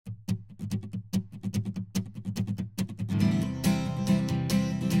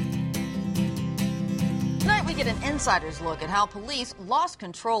get an insider's look at how police lost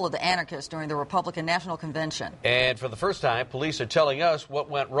control of the anarchists during the Republican National Convention. And for the first time, police are telling us what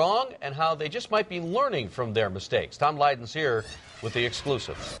went wrong and how they just might be learning from their mistakes. Tom Lydon's here with the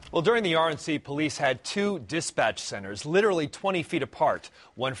exclusive. Well, during the RNC, police had two dispatch centers, literally 20 feet apart,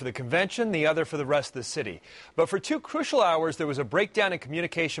 one for the convention, the other for the rest of the city. But for 2 crucial hours, there was a breakdown in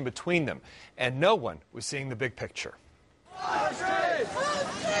communication between them, and no one was seeing the big picture.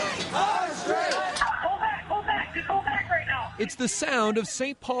 It's the sound of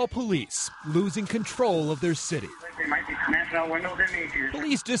St. Paul police losing control of their city.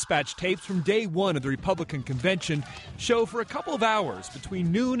 Police dispatch tapes from day one of the Republican convention show for a couple of hours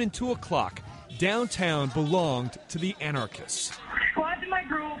between noon and 2 o'clock, downtown belonged to the anarchists. Squad's in my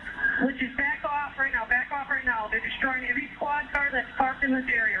group, which is back off right now. They're destroying every squad car that's parked in this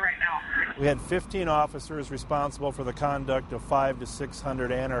area right now. We had 15 officers responsible for the conduct of 500 to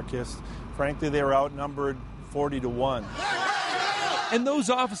 600 anarchists. Frankly, they were outnumbered 40 to 1. And those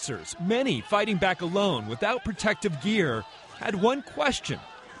officers, many fighting back alone without protective gear, had one question: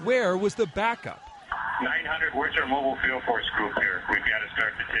 where was the backup? 900, where's our mobile field force group here? We've got to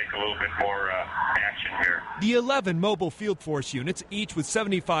start to take a little bit more action here. The 11 mobile field force units, each with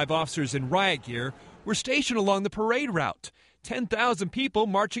 75 officers in riot gear, were stationed along the parade route. 10,000 people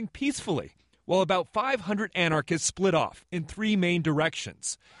marching peacefully, while about 500 anarchists split off in 3 main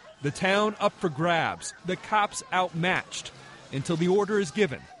directions. The town up for grabs, the cops outmatched, until the order is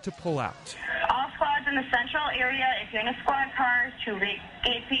given to pull out. All squads in the central area, if you're in a squad car, to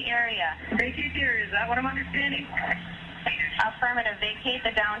vacate the area. Vacate the area, is that what I'm understanding? Affirmative, vacate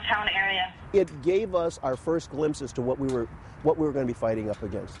the downtown area. It gave us our first glimpses to what we were going to be fighting up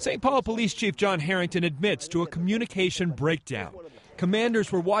against. St. Paul Police Chief John Harrington admits to a communication breakdown.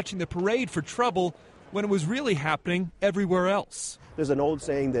 Commanders were watching the parade for trouble when it was really happening everywhere else. There's an old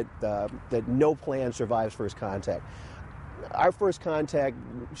saying that no plan survives first contact. Our first contact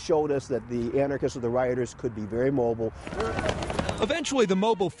showed us that the anarchists or the rioters could be very mobile. Eventually, the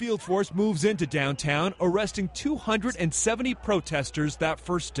mobile field force moves into downtown, arresting 270 protesters that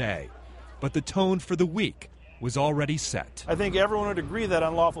first day. But the tone for the week was already set. I think everyone would agree that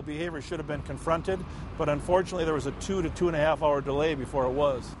unlawful behavior should have been confronted, but unfortunately there was a 2 to 2.5 hour delay before it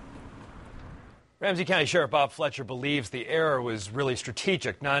was. Ramsey County Sheriff Bob Fletcher believes the error was really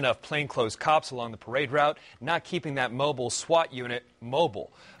strategic. Not enough plainclothes cops along the parade route, not keeping that mobile SWAT unit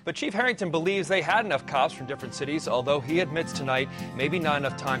mobile. But Chief Harrington believes they had enough cops from different cities, although he admits tonight maybe not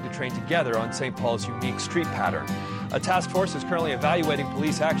enough time to train together on St. Paul's unique street pattern. A task force is currently evaluating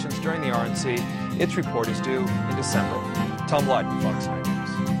police actions during the RNC. Its report is due in December. Tom Lydon, Fox 9 News.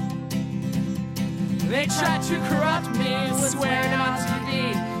 They tried to corrupt me, swearing on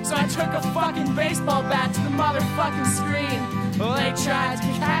TV. So I took a fucking baseball bat to the motherfucking screen. Well, they tried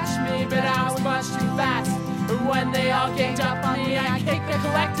to catch me, but I was much too fast. But when they all ganged up on me, I kicked their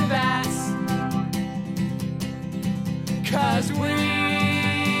collective ass. 'Cause we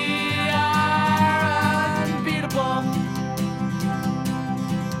are unbeatable.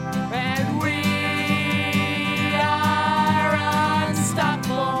 And we are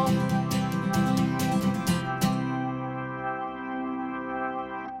unstoppable.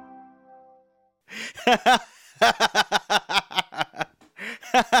 Ha ha ha ha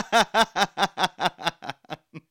ha ha ha.